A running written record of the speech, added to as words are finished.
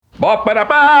It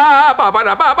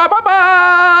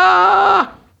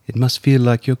must feel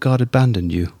like your God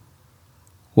abandoned you.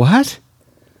 What?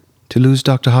 To lose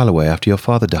Dr. Holloway after your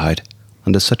father died,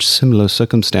 under such similar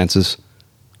circumstances.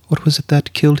 What was it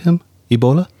that killed him?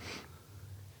 Ebola?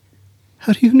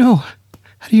 How do you know?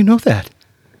 How do you know that?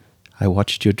 I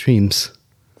watched your dreams.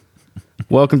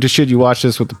 Welcome to Should You Watch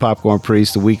This with the Popcorn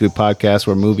Priest, the weekly podcast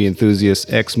where movie enthusiasts,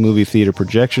 ex-movie theater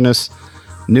projectionists,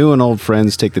 new and old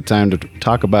friends take the time to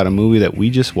talk about a movie that we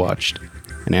just watched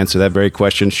and answer that very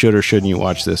question, should or shouldn't you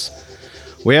watch this?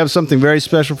 We have something very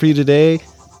special for you today.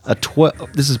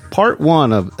 This is part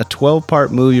one of a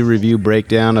 12-part movie review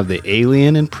breakdown of the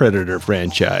Alien and Predator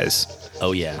franchise.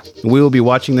 Oh, yeah. We will be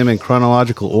watching them in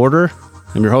chronological order.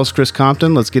 I'm your host, Chris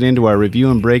Compton. Let's get into our review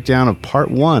and breakdown of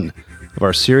part one of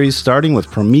our series, starting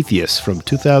with Prometheus from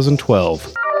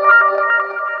 2012.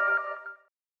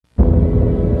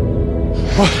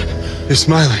 What? They're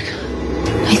smiling.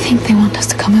 I think they want us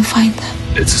to come and find them.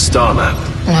 It's a star map.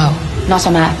 No, not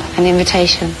a map. An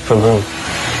invitation. From whom?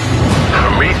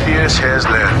 Prometheus has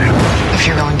landed. If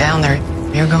you're going down there,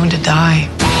 you're going to die.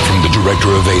 From the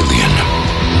director of Alien,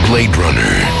 Blade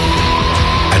Runner,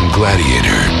 and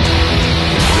Gladiator.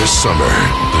 This summer,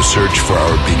 the search for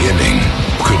our beginning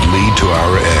could lead to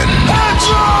our end.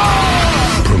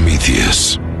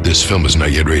 Prometheus. This film is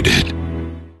not yet rated.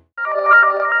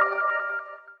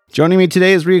 Joining me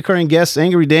today is recurring guests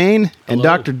Angry Dane and Hello.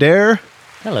 Dr. Dare.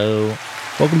 Hello.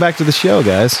 Welcome back to the show,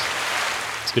 guys.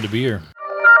 It's good to be here.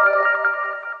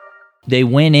 They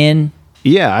went in.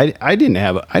 Yeah, I didn't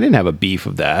have a beef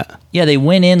of that. Yeah, they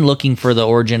went in looking for the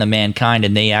origin of mankind,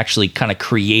 and they actually kind of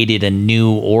created a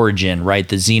new origin, right?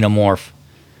 The xenomorph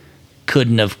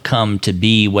couldn't have come to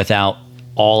be without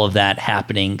all of that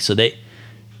happening. So they,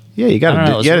 Yeah, you got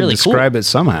to really describe cool. it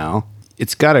somehow.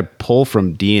 It's got to pull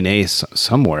from DNA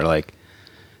somewhere. Like,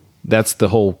 that's the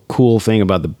whole cool thing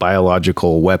about the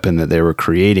biological weapon that they were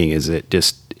creating, is it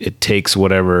takes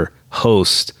whatever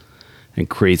host and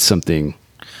creates something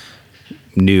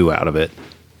new out of it.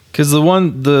 Because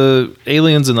the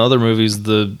aliens in the other movies,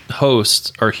 the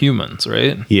hosts are humans,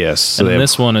 right? Yes. So And in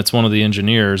this one, it's one of the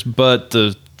engineers, but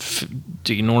the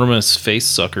enormous face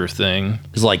sucker thing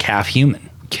is like half human.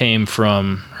 came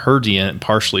from her DNA,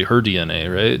 partially her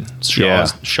DNA, right?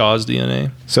 Shaw's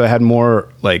DNA. So it had more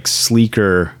like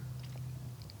sleeker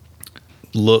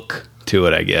look to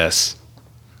it, I guess.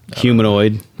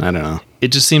 Humanoid. I don't know.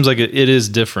 It just seems like it is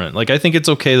different. Like, I think it's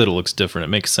okay that it looks different. It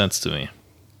makes sense to me.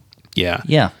 Yeah.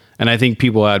 Yeah. And I think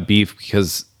people had beef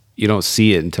because you don't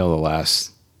see it until the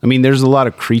last. I mean, there's a lot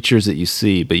of creatures that you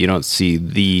see, but you don't see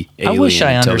the alien. I wish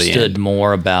I until the understood end.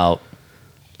 more about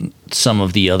some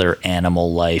of the other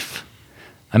animal life.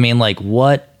 I mean, like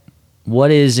what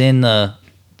is in the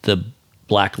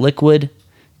black liquid?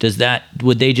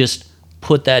 Would they just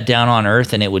put that down on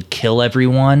Earth and it would kill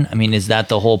everyone? I mean, is that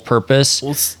the whole purpose?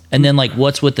 Well, And then like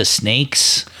what's with the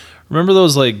snakes? Remember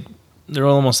those, like, they're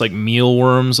almost like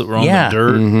mealworms that were on Yeah. the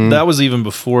dirt? Mm-hmm. That was even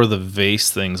before the vase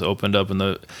things opened up.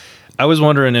 I was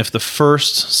wondering if the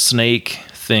first snake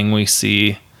thing we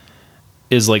see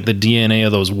is like the DNA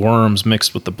of those worms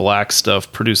mixed with the black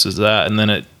stuff produces that, and then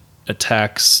it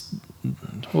attacks.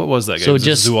 What was that guy? So it Was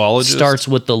just zoologist? starts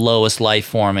with the lowest life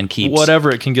form and keeps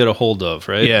whatever it can get a hold of,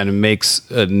 right? Yeah, and it makes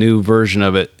a new version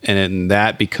of it, and then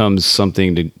that becomes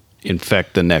something to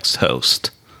infect the next host.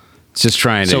 It's just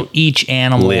trying So to. each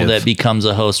animal live. that becomes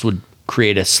a host would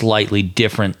create a slightly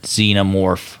different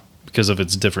xenomorph Because of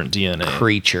its different DNA.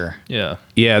 creature. Yeah.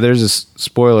 Yeah, there's a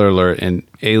spoiler alert in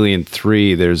Alien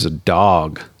 3. There's a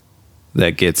dog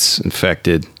that gets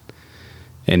infected,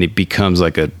 and it becomes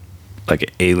like an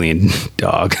alien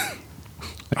dog.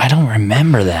 I don't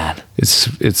remember that.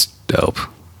 It's dope.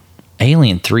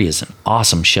 Alien 3 is an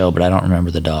awesome show, but I don't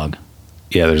remember the dog.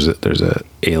 Yeah, there's a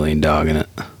alien dog in it.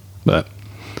 But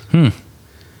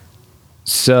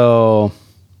so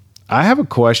I have a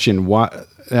question. Why?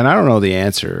 And I don't know the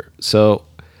answer. So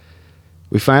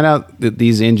we find out that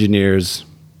these engineers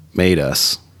made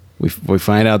us. We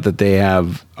find out that they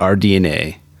have our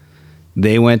DNA.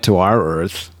 They went to our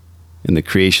Earth in the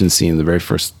creation scene, the very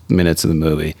first minutes of the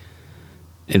movie,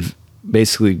 and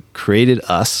basically created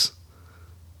us.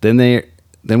 Then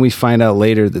we find out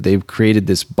later that they've created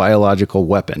this biological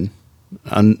weapon.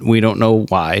 We don't know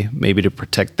why, maybe to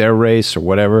protect their race or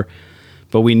whatever.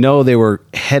 But we know they were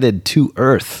headed to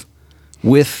Earth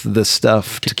with the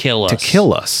stuff To kill us. To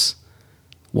kill us.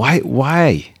 Why?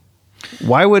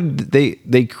 Why would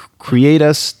they create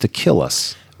us to kill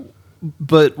us?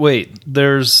 But wait,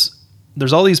 there's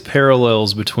all these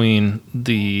parallels between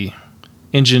the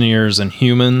engineers and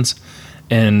humans,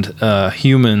 and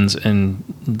humans and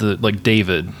the like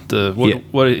David.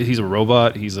 What he's a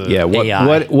robot. He's a Yeah,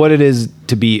 AI. what it is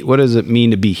to be, what does it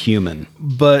mean to be human?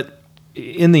 But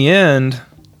in the end,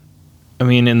 I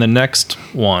mean, in the next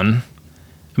one,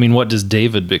 I mean, what does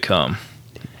David become?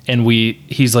 And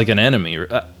he's like an enemy.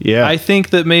 Yeah. I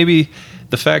think that maybe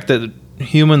the fact that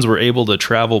humans were able to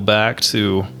travel back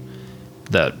to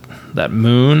that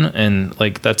moon, and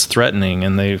like that's threatening,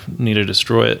 and they need to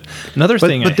destroy it. Another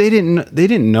thing, But they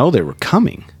didn't know they were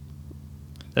coming.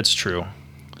 that's true.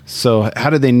 So how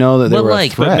did they know that they But were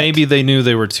like- a but threat? But maybe they knew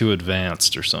they were too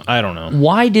advanced or something. I don't know.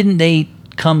 Why didn't they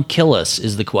come kill us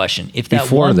is the question. If that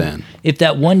Before one, then. if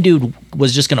that one dude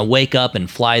was just going to wake up and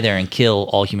fly there and kill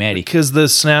all humanity. Because they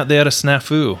had a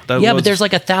snafu. Yeah, but there's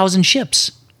like 1,000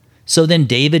 ships. So then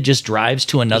David just drives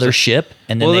to another ship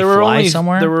and then they there were fly only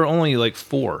somewhere. There were only like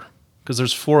 4, because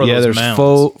there's 4 of Yeah, those there's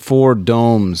mounds. four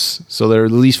domes, so there are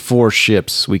at least 4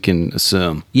 ships we can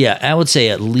assume. Yeah, I would say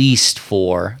at least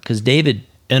 4 because David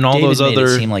And all David those made it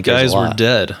other seem like there's a guys were lot.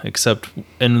 dead,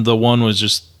 and the one was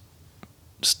just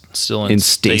still in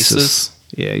stasis.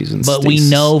 Yeah, he's in But stasis. we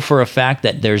know for a fact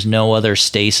that there's no other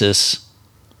stasis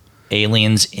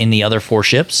aliens in the other 4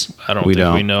 ships. I don't We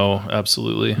think we don't. know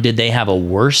absolutely. Did they have a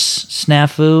worse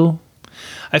snafu?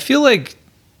 I feel like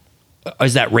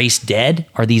Is that race dead?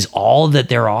 Are these all that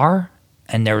there are?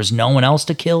 And there was no one else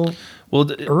to kill?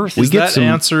 Earth. Is We that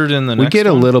answered in the We next get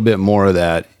a one? little bit more of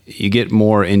that. You get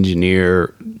more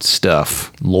engineer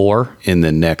stuff Lore. in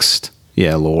the next,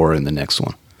 lore in the next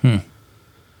one.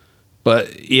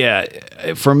 But yeah,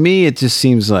 for me, it just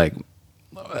seems like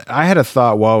I had a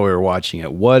thought while we were watching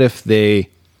it. What if they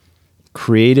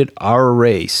created our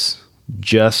race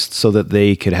just so that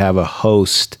they could have a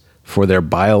host for their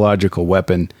biological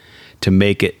weapon to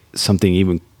make it something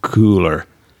even cooler?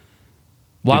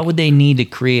 Why would they need to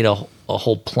create a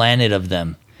whole planet of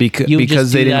them? Because You would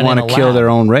just they do didn't that want in to a kill lab. their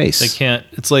own race. They can't.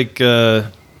 It's like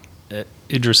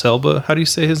Idris Elba. How do you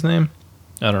say his name?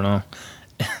 I don't know.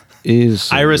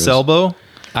 Iris Elba.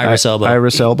 Iris Elba.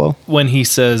 Iris Elbow. When he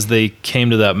says they came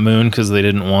to that moon because they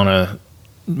didn't want to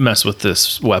mess with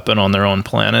this weapon on their own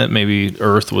planet. Maybe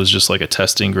Earth was just like a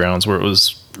testing grounds where it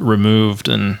was removed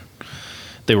and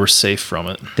they were safe from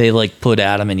it. They like put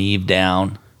Adam and Eve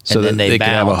down. So and then that they could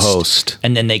have a bounced. host.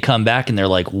 And then they come back and they're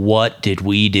like, what did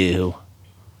we do?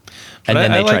 And But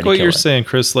then I they tried like to what kill you're it. saying,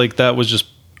 Chris. Like that was just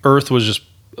Earth was just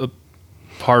a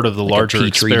part of the Like a larger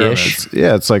petri experiments. dish.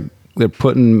 Yeah, it's like they're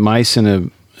putting mice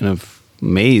in a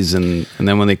maze, and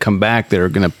then when they come back, they're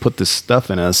going to put this stuff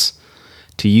in us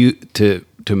to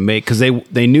make, because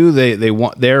they knew they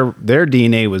want their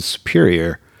DNA was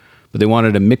superior, but they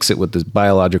wanted to mix it with this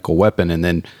biological weapon and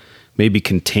then maybe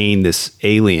contain this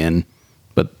alien.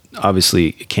 But obviously,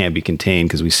 it can't be contained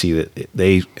because we see that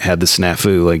they had the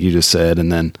snafu, like you just said,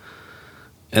 and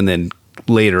then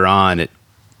later on it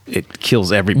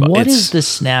kills everybody. What is the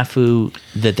snafu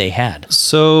that they had?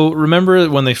 So remember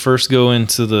when they first go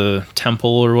into the temple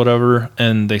or whatever,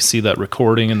 and they see that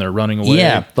recording and they're running away?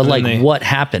 Yeah, but And like they- what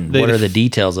happened? they What are def- the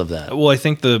details of that? Well, I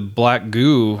think the black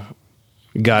goo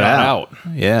got out?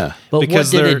 Yeah. But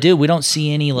because what did they they're- do? We don't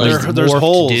see any like there's morphed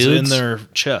holes dudes. in their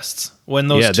chests. When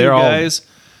those Yeah, two they're all guys,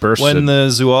 bursted. when the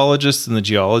zoologists and the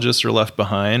geologists are left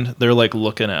behind, they're like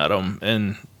looking at them,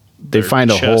 and They their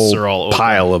find a chests whole are all open.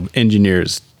 pile of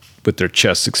engineers with their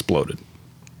chests exploded.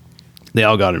 They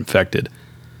all got infected.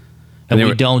 and they we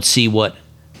were- don't see what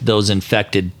those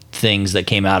infected things that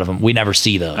came out of them. We never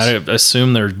see those. I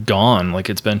assume they're gone. Like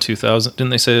it's been 2,000.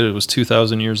 Didn't they say it was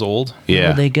 2,000 years old? Where Yeah.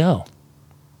 would they go?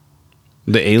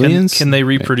 The aliens? Can they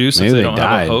reproduce Maybe if they they don't have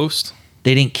died. a host?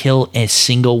 They didn't kill a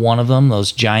single one of them.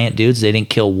 Those giant dudes. They didn't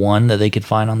kill one that they could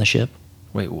find on the ship.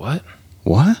 Wait, what?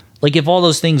 What? Like if all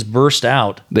those things burst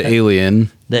out, The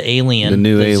alien. the alien, The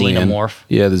new alien. xenomorph,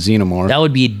 Yeah, the xenomorph. that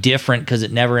would be different because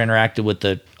it never interacted with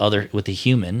the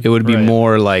human. It would be Right.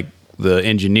 more like the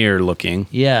engineer looking.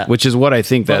 Yeah. Which is what I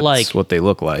think But, that's like, what they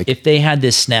look like. If they had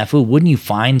this snafu, wouldn't you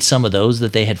find some of those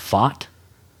that they had fought?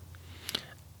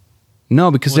 No,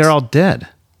 because they're all dead.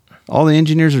 All the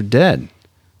engineers are dead.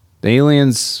 The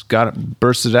aliens got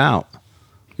bursted out.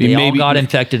 They all got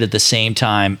infected at the same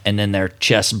time, and then their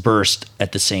chests burst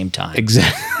at the same time.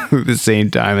 exactly at the same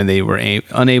time, and they were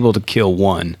unable to kill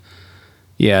one.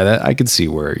 Yeah, I could see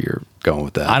where you're going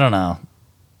with that. I don't know.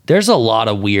 There's a lot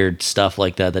of weird stuff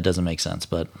like that that doesn't make sense,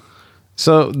 but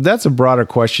So that's a broader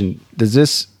question.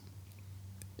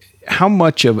 How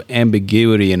much of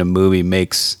ambiguity in a movie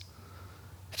makes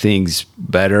things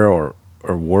better or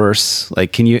worse?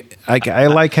 Like, I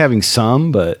like having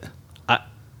some, but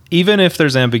Even if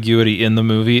there's ambiguity in the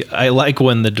movie, I like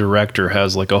when the director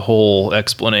has like a whole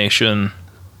explanation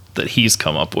that he's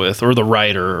come up with, or the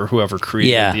writer or whoever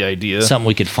created the idea. Something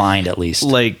we could find at least.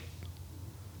 Like,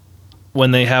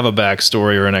 when they have a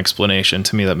backstory or an explanation,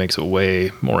 to me that makes it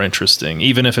way more interesting,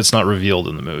 even if it's not revealed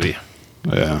in the movie.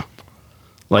 Yeah.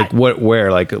 Like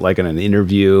where? Like in an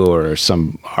interview or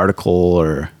some article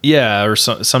or? Yeah, or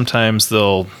sometimes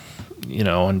they'll,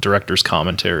 in director's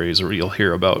commentaries, or you'll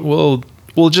hear about, well,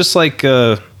 just like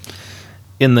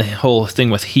in the whole thing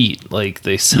with Heat, like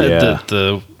they said that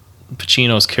the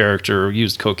Pacino's character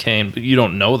used cocaine, but you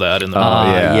don't know that in the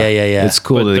movie. Yeah. It's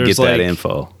cool But to get there's, that like,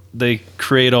 info. They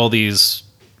create all these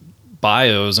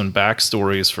bios and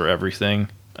backstories for everything.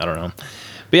 I don't know.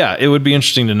 But yeah, it would be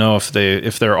interesting to know if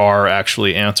there are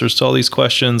actually answers to all these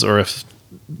questions, or if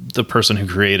the person who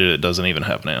created it doesn't even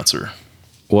have an answer.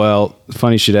 Well,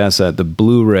 funny you should ask that. The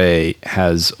Blu-ray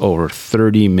has over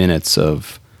 30 minutes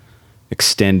of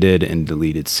extended and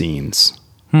deleted scenes.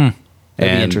 That'd be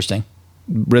interesting.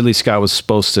 Ridley Scott was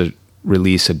supposed to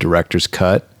release a director's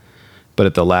cut, but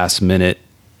at the last minute,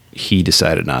 he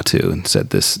decided not to and said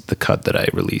the cut that I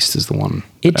released is the one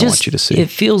I want you to see. It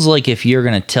feels like if you're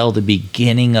going to tell the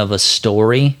beginning of a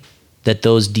story, that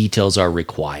those details are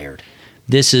required.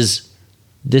 This is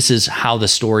how the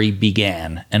story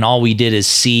began, and all we did is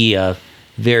see a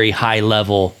very high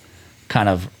level kind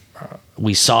of.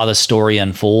 We saw the story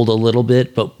unfold a little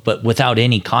bit, but without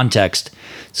any context.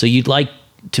 So I'd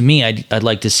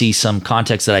like to see some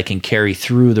context that I can carry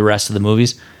through the rest of the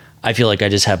movies. I feel like I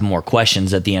just have more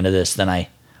questions at the end of this than I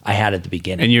had at the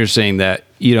beginning. And you're saying that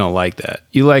you don't like that.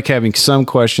 You like having some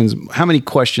questions. How many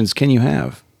questions can you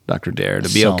have, Dr. Dare, to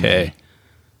be So okay? many.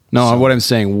 No, what I'm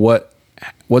saying,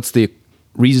 what's the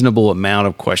reasonable amount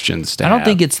of questions to have? I don't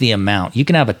think it's the amount. You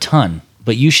can have a ton,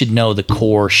 but you should know the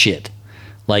core shit.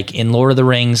 Like in Lord of the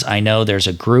Rings, I know there's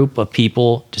a group of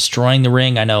people destroying the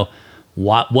ring. I know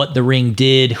what the ring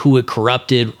did, who it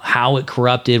corrupted, how it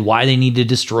corrupted, why they need to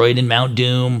destroy it in Mount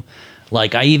Doom.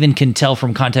 Like, I even can tell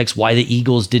from context why the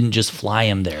Eagles didn't just fly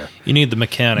him there. You need the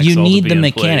mechanics. You all need to be the in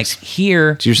mechanics. place.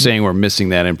 Here, So you're saying we're missing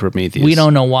that in Prometheus. we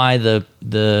don't know why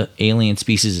the alien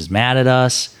species is mad at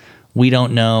us. We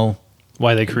don't know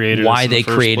Why they created why us in they the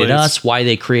first created place. us, why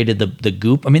they created the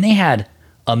goop. I mean, they had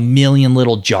a million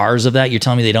little jars of that. You're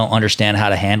telling me they don't understand how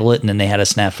to handle it, and then they had a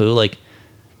snafu? Like,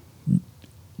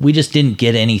 we just didn't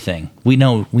get anything. We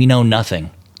know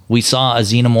nothing. We saw a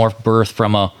xenomorph birth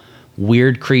from a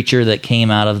weird creature that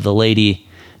came out of the lady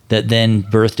that then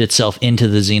birthed itself into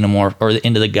the xenomorph, or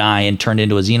into the guy, and turned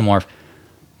into a xenomorph.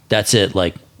 That's it.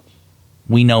 Like,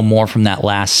 we know more from that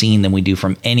last scene than we do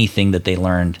from anything that they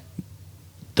learned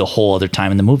the whole other time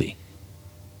in the movie.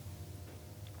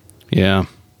 Yeah.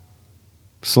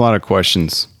 It's a lot of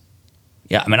questions.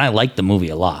 Yeah, I mean, I like the movie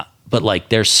a lot, but like,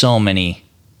 there's so many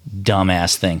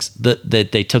dumbass things that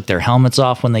they took their helmets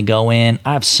off when they go in.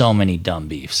 I have so many dumb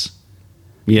beefs.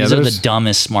 Yeah, These are the there's-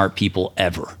 dumbest smart people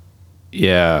ever.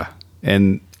 Yeah.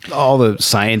 And all the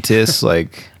scientists,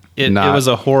 like... It was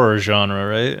a horror genre,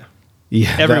 right?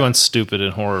 Yeah, Everyone's stupid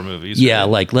in horror movies. Yeah, right?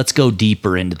 like, let's go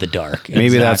deeper into the dark.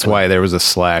 Maybe that's Exactly. why there was a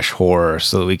slash horror,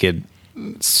 so that we could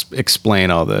explain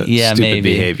all the stupid maybe.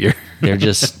 behavior.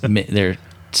 They're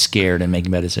scared and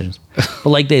making bad decisions. But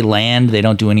like, they land, they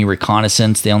don't do any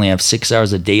reconnaissance. They only have 6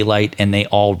 hours of daylight, and they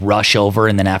all rush over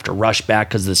and then have to rush back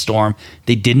because of the storm.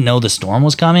 They didn't know the storm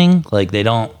was coming. Like,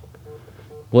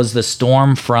 was the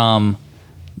storm from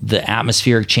the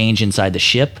atmospheric change inside the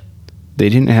ship? They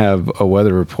didn't have a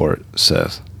weather report,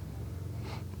 Seth.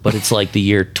 But it's like the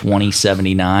year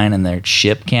 2079 and their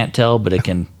ship can't tell, but it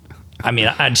can. I mean,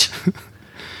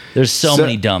 there's so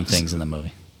many dumb things in the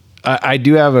movie. I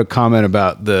do have a comment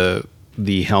about the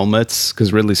helmets,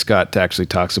 because Ridley Scott actually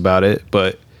talks about it.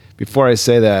 But before I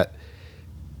say that,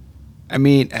 I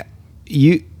mean,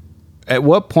 at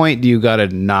what point do you got to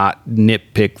not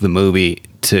nitpick the movie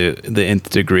to the nth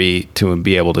degree to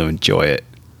be able to enjoy it?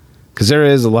 Because there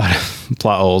is a lot of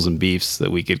plot holes and beefs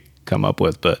that we could come up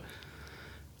with, but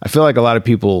I feel like a lot of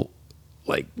people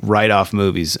like write off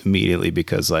movies immediately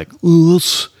because, like, ooh,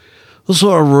 that's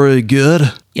not very good.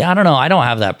 Yeah, I don't know. I don't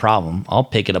have that problem. I'll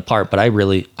pick it apart, but I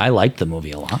liked the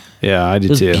movie a lot. Yeah, I It did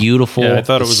was too. beautiful. Yeah, I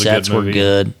thought it The was a sets good movie. were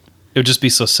good. It would just be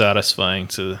so satisfying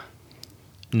to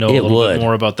know a It little would. bit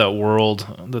more about that world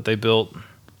that they built.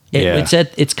 Yeah.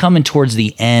 It's coming towards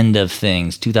the end of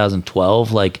things.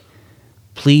 2012. Like,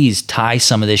 please tie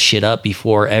some of this shit up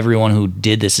before everyone who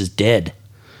did this is dead.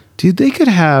 Dude, they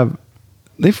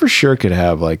for sure could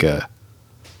have like a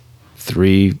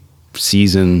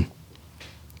 3-season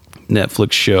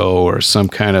Netflix show or some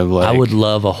kind of like. I would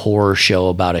love a horror show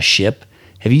about a ship.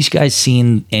 Have you guys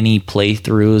seen any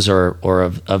playthroughs or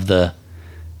of the?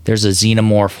 There's a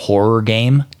xenomorph horror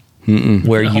game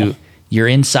where You're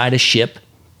inside a ship.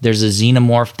 There's a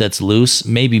xenomorph that's loose,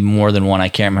 maybe more than one. I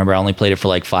can't remember. I only played it for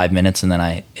like 5 minutes, and then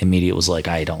I immediately was like,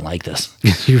 I don't like this.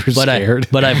 You were scared.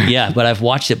 But I've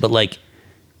watched it. But like,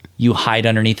 you hide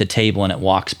underneath a table and it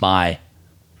walks by.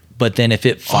 But then if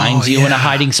it finds you in a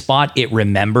hiding spot, it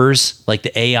remembers. Like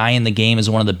the AI in the game is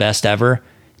one of the best ever.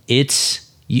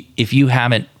 If you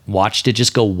haven't watched it,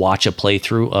 just go watch a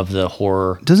playthrough of the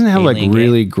horror. Doesn't it have like Alien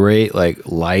really game. great like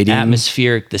lighting?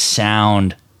 Atmospheric, the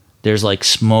sound. There's like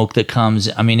smoke that comes.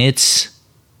 I mean, it's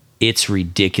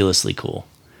ridiculously cool.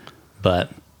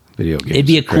 But Video games. it'd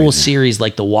be a are cool great. series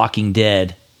like The Walking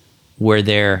Dead, where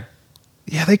they're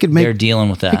Yeah, they're dealing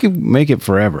with They that. could make it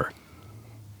forever.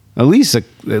 At least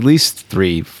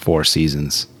 3-4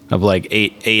 seasons of like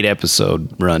eight episode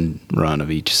run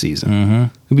of each season. Mm-hmm.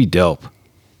 It'd be dope.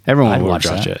 Everyone I'd would watch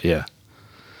watch that. it. Yeah.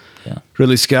 Yeah.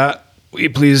 Ridley Scott, will you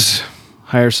please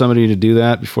hire somebody to do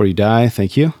that before you die?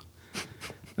 Thank you.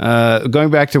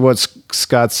 Going back to what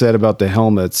Scott said about the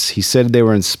helmets, he said they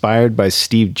were inspired by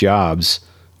Steve Jobs,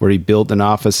 where he built an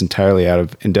office entirely out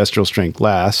of industrial strength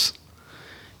glass.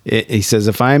 He says,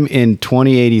 if I'm in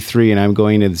 2083 and I'm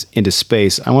going into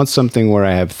space, I want something where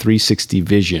I have 360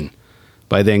 vision.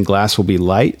 By then, glass will be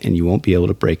light and you won't be able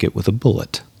to break it with a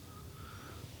bullet.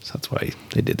 So that's why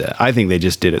they did that. I think they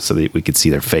just did it so that we could see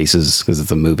their faces because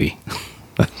it's a movie.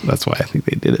 That's why I think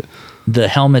they did it. The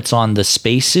helmets on the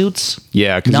spacesuits.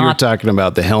 Yeah, because you were Not- talking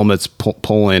about the helmets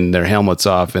pulling their helmets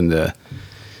off when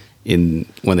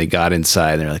they got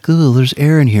inside. They're like, "Oh, there's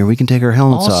air in here. We can take our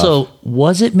helmets off." Also,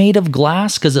 was it made of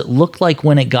glass? Because it looked like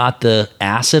when it got the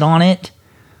acid on it,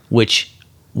 which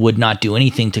would not do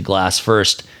anything to glass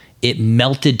first, it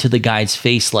melted to the guy's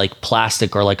face like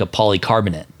plastic or like a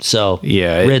polycarbonate. So,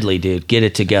 Yeah, Ridley, dude, get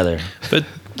it together. But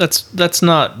that's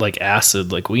not like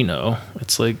acid like we know.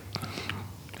 It's like,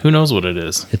 who knows what it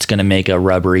is? It's going to make a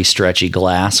rubbery, stretchy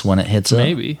glass when it hits it.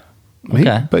 Maybe. Maybe,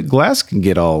 Okay. but glass can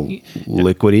get all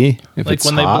liquidy if Like it's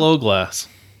when hot. they blow glass.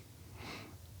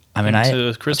 I mean, into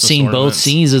I've Christmas seen both ornaments.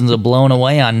 seasons of Blown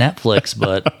Away on Netflix,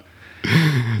 but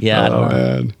yeah, I Oh, don't know.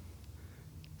 man.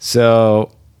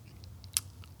 So,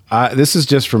 this is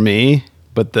just for me,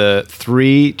 but the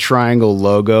 3 triangle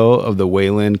logo of the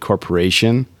Wayland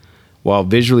Corporation, while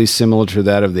visually similar to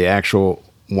that of the actual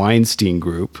Weinstein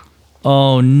Group,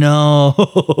 Oh,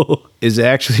 no. is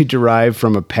actually derived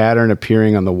from a pattern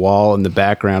appearing on the wall in the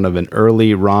background of an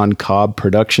early Ron Cobb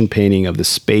production painting of the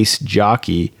space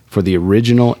jockey for the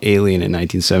original Alien in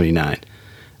 1979.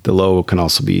 The logo can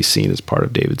also be seen as part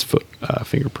of David's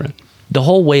fingerprint. The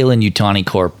whole Wayland Yutani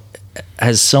Corp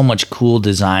has so much cool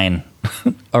design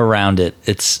around it.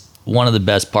 It's one of the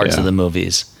best parts Yeah. of the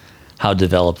movies, how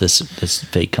developed this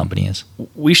fake company is.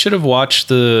 We should have watched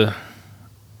that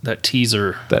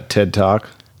teaser. That TED Talk,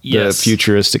 Yes. the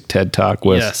futuristic TED Talk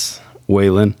with Yes.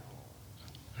 Wayland,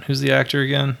 Who's the actor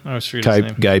again? I was forgetting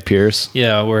his name. Guy Pearce.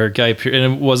 Yeah, where and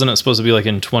it wasn't it supposed to be like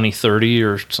in 2030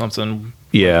 or something?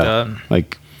 Yeah, Like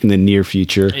like in the near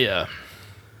future. that? Yeah.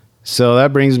 So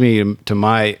that brings me to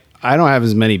my. I don't have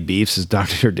as many beefs as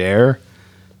Dr. Dare,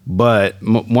 but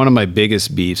one of my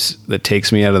biggest beefs that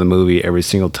takes me out of the movie every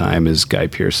single time is Guy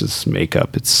Pearce's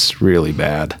makeup. It's really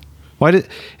bad. Why did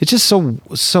it's just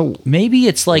so? Maybe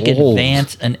it's like Old.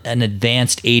 an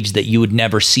advanced age that you would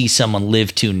never see someone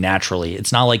live to naturally.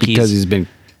 It's not like Because he's been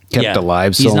kept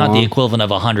alive so He's not long. the equivalent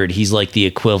of 100. He's like the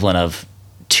equivalent of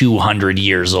 200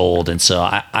 years old. And so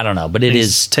I don't know, but it He's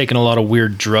is. taking a lot of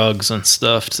weird drugs and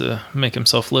stuff to make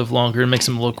himself live longer and makes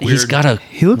him look weird. He's got a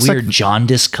He looks weird like-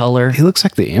 jaundice color. He looks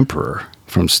like the Emperor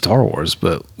from Star Wars,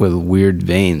 but with weird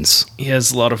veins. He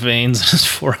has a lot of veins in his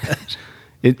forehead.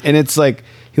 And it's like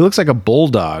he looks like a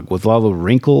bulldog with all the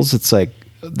wrinkles. It's like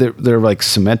they're like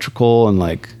symmetrical and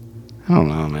like I don't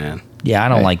know, man. Yeah, I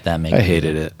don't like that makeup. I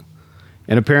hated it.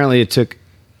 And apparently, it took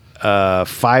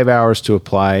 5 hours to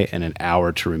apply and an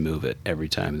hour to remove it every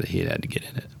time that he had to get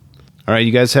in it. All right,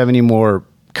 you guys have any more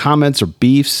comments or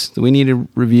beefs that we need to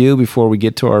review before we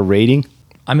get to our rating?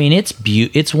 I mean,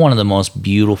 it's one of the most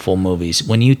beautiful movies.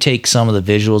 When you take some of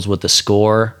the visuals with the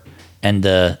score and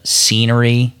the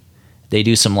scenery, they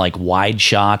do some like wide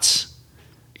shots.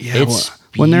 Yeah, It's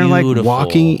when they're like beautiful.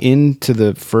 walking into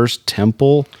the first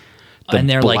temple, And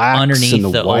they're like blacks underneath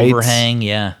and the whites, overhang.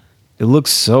 Yeah. It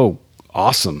looks so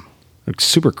awesome, like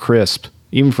super crisp,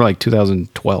 even for like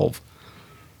 2012.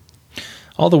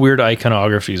 All the weird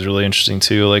iconography is really interesting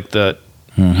too. Like that.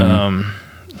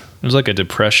 It was like a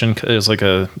depression. It was like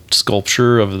a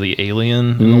sculpture of the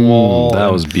alien in the wall. That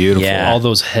and was beautiful. Yeah. all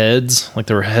those heads. Like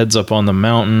there were heads up on the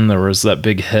mountain. There was that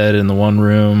big head in the one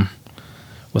room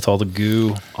with all the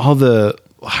goo. All the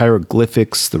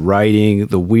hieroglyphics, the writing,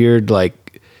 the weird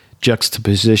like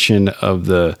juxtaposition of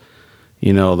the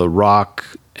the rock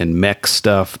and mech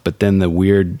stuff, but then the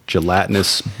weird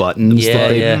gelatinous buttons Yeah, that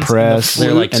they yeah. press,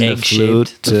 They're like and the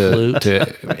egg-shaped. flute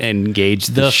to engage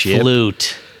the, The ship.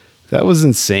 flute. That was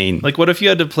insane. Like, what if you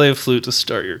had to play a flute to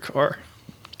start your car?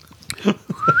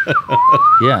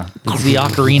 Yeah. It's the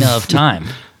Ocarina of Time.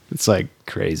 It's like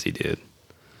crazy, dude.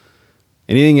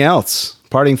 Anything else?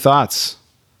 Parting thoughts?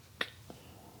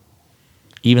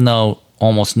 Even though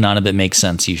almost none of it makes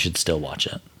sense, you should still watch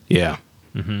it. Yeah.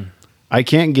 Mm-hmm. I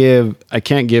can't give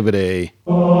it a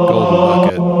golden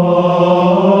bucket.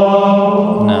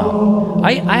 No.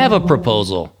 I have a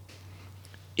proposal.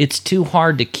 It's too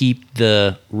hard to keep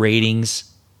the ratings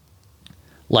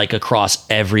like across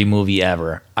every movie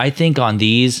ever. I think on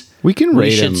these We can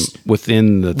rate them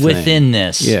within the thing. within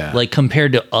this. Yeah. Like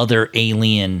compared to other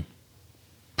Alien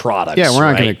products. Yeah, we're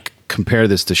not right? going to compare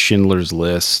this to Schindler's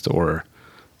List or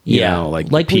you know, like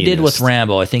The we did with Pianist.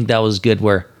 Rambo. I think that was good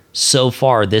where so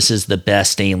far this is the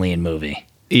best Alien movie.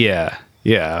 Yeah.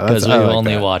 Because I we've like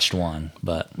only that. watched one.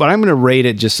 But But I'm going to rate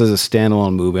it just as a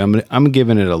standalone movie. I'm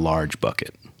giving it a large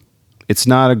bucket. It's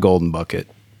not a golden bucket,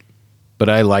 but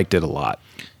I liked it a lot.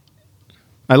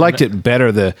 I liked it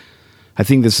better. I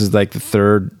think this is like the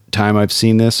third time I've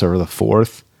seen this, or the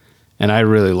fourth, and I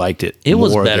really liked it. it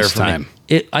was more better this for time.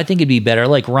 me. I think it'd be better.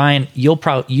 Like Ryan,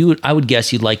 I would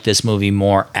guess you'd like this movie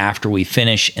more after we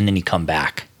finish and then you come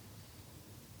back.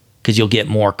 Because you'll get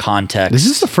more context. Is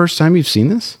this the first time you've seen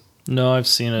this? No, I've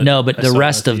seen it. No, but I the saw it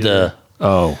rest in of theater.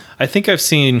 Oh, I think I've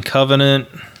seen Covenant,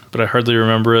 but I hardly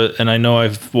remember it. And I know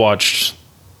I've watched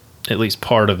at least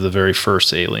part of the very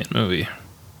first Alien movie.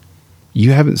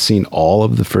 you haven't seen all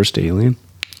of the first Alien?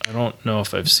 I don't know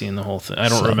if I've seen the whole thing. I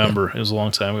don't remember. It was a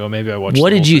long time ago. Maybe I watched. What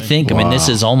the did whole you thing. think? I mean, this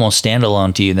Wow. is almost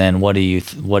standalone to you then. What did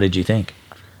you think?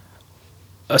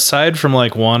 Aside from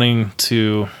like wanting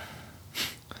to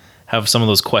have some of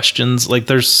those questions, like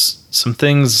there's some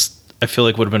things I feel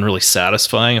like would have been really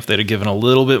satisfying if they'd have given a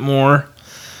little bit more.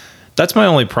 That's my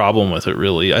only problem with it,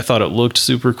 really. I thought it looked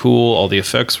super cool. All the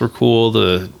effects were cool.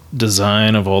 The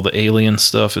design of all the alien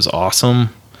stuff is awesome.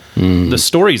 The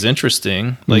story's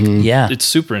interesting. Like, Yeah. it's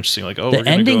super interesting. Like, The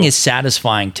ending is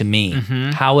satisfying to me.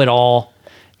 How it all,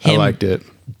 I him liked it.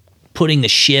 putting the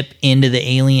ship into the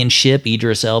alien ship,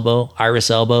 Iris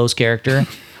Elbo's character,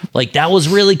 like that was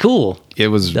really cool. It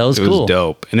was That was it cool. was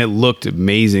dope, and it looked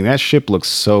amazing. That ship looks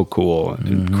so cool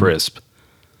and crisp.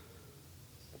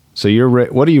 So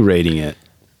what are you rating it?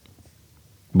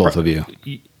 Both of you.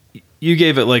 You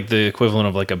gave it like the equivalent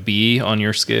of like a B on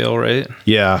your scale, right?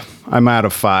 Yeah, I'm out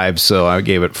of 5, so I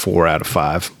gave it 4 out of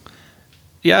 5.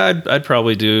 Yeah, I'd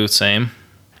probably do the same.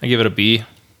 I give it a B.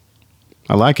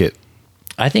 I like it.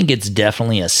 I think it's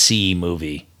definitely a C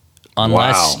movie,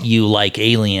 unless Wow. you like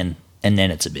Alien, and then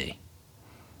it's a B.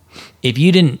 If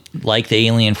you didn't like the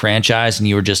Alien franchise and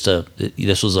you were just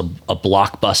this was a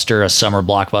blockbuster, a summer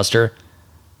blockbuster,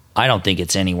 I don't think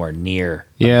it's anywhere near.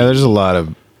 Yeah, there's a lot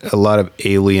of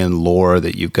alien lore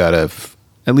that you've got to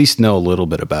at least know a little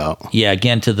bit about. Yeah,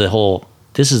 again, to the whole,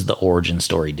 this is the origin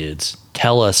story, dudes.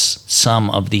 Tell us some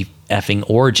of the effing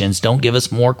origins. Don't give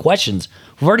us more questions.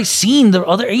 We've already seen the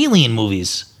other Alien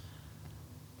movies.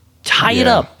 Tie it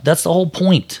Yeah. up. That's the whole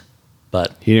point.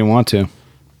 But He didn't want to.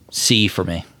 C for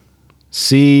me.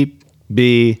 C,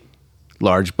 B,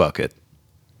 large bucket.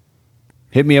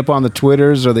 Hit me up on the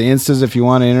Twitters or the Instas if you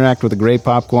want to interact with the Great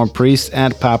Popcorn Priest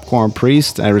at Popcorn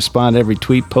Priest. I respond to every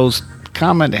tweet, post,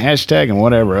 comment, hashtag, and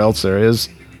whatever else there is.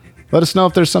 Let us know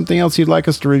if there's something else you'd like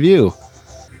us to review.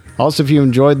 Also, if you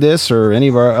enjoyed this or any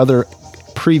of our other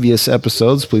previous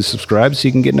episodes, please subscribe so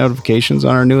you can get notifications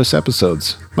on our newest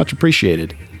episodes. Much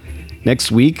appreciated. Next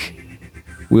week,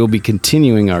 we'll be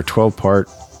continuing our 12-part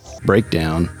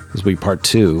breakdown. This will be part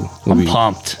 2. We'll I'm be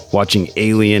pumped. watching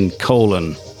Alien: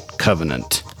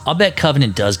 Covenant. I'll bet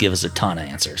Covenant does give us a ton of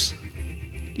answers.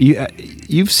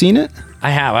 You've seen it?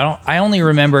 I have. I only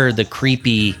remember the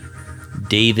creepy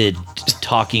David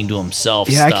talking to himself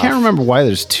Yeah, stuff. I can't remember why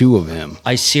there's 2 of him.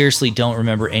 I seriously don't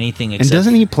remember anything And except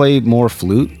doesn't he play more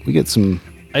flute? We get some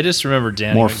I just remember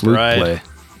Danny more McBride. flute play.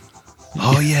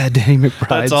 Oh yeah, Danny McBride.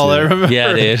 That's all I remember.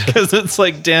 Yeah, dude. Because it's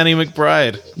like Danny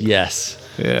McBride. Yes.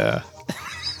 Yeah,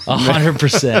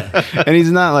 100%. and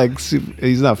he's not like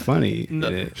he's not funny. in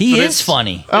it. He But is it's-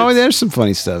 funny. Oh, there's some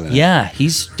funny stuff in it. Yeah,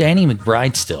 he's Danny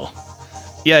McBride still.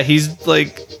 Yeah, he's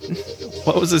like,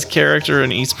 what was his character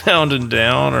in Eastbound and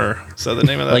Down, or is that the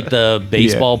name of that? Like the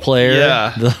baseball player.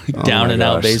 Yeah. The Oh down my and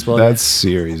out gosh, baseball. That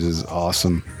series is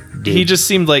awesome. He just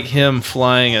seemed like him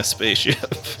flying a spaceship.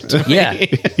 to me. Yeah.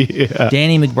 Yeah.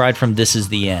 Danny McBride from This Is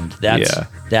the End. Yeah.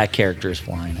 That character is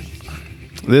flying it.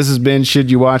 This has been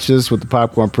Should You Watch This with the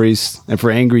Popcorn Priest, and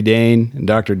for Angry Dane and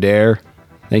Dr. Dare,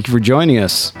 Thank you for joining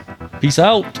us. Peace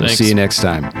out. We'll see you next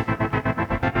time.